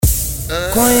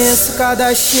Conheço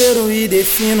cada cheiro e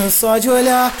defino só de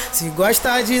olhar. Se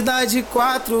gosta de dar de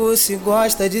quatro ou se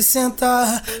gosta de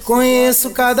sentar.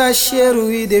 Conheço cada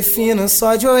cheiro e defino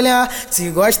só de olhar. Se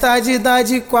gosta de dar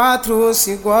de quatro ou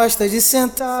se gosta de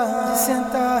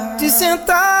sentar. De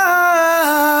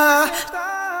sentar.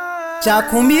 Já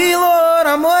comi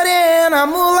loura, morena,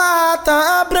 mulata,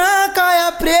 a branca e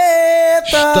a preta.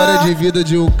 História de vida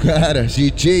de um cara,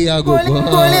 DJ Yago Gomes.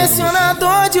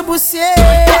 Colecionador de buceta.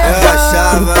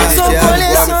 Sou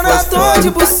colecionador de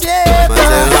buceta.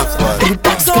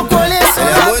 Sou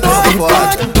colecionador de buceta.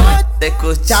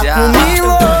 Já comi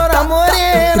loura,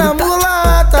 morena,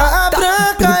 mulata, a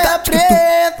branca e a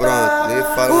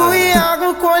preta. O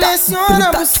Yago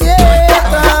coleciona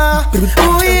buceta.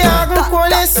 O Yago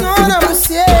coleciona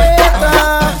buceta.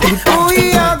 O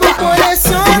Yago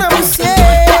coleciona buceta.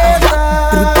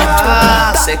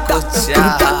 Cê curte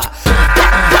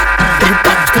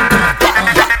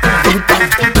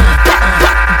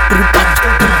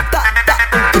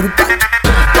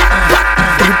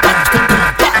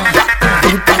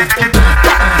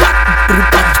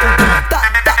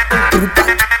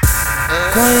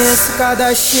Conheço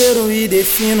cada cheiro e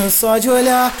defino só de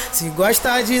olhar. Se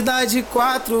gosta de dar de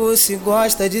quatro ou se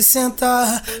gosta de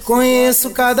sentar. Conheço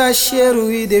cada cheiro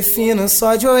e defino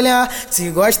só de olhar. Se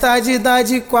gosta de dar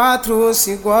de quatro ou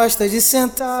se gosta de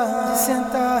sentar.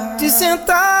 De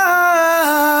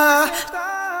sentar.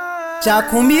 Já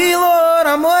comi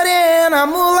loura, morena,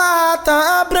 mulata,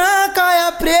 a branca e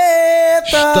a preta.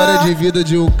 História de vida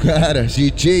de um cara,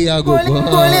 DJ Yago Gomes.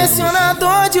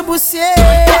 Colecionador de buceta.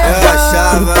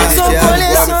 Sou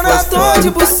colecionador de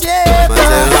buceta.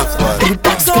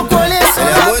 Sou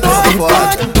colecionador de buceta.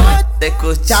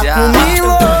 Já comi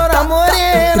loura,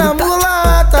 morena,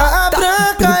 mulata, a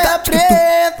branca e a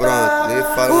preta.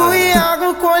 O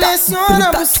Yago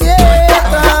coleciona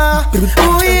buceta.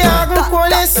 O Yago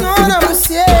coleciona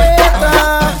buceta.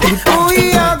 O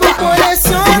Yago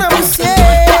coleciona buceta.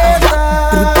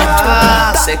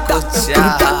 cê curte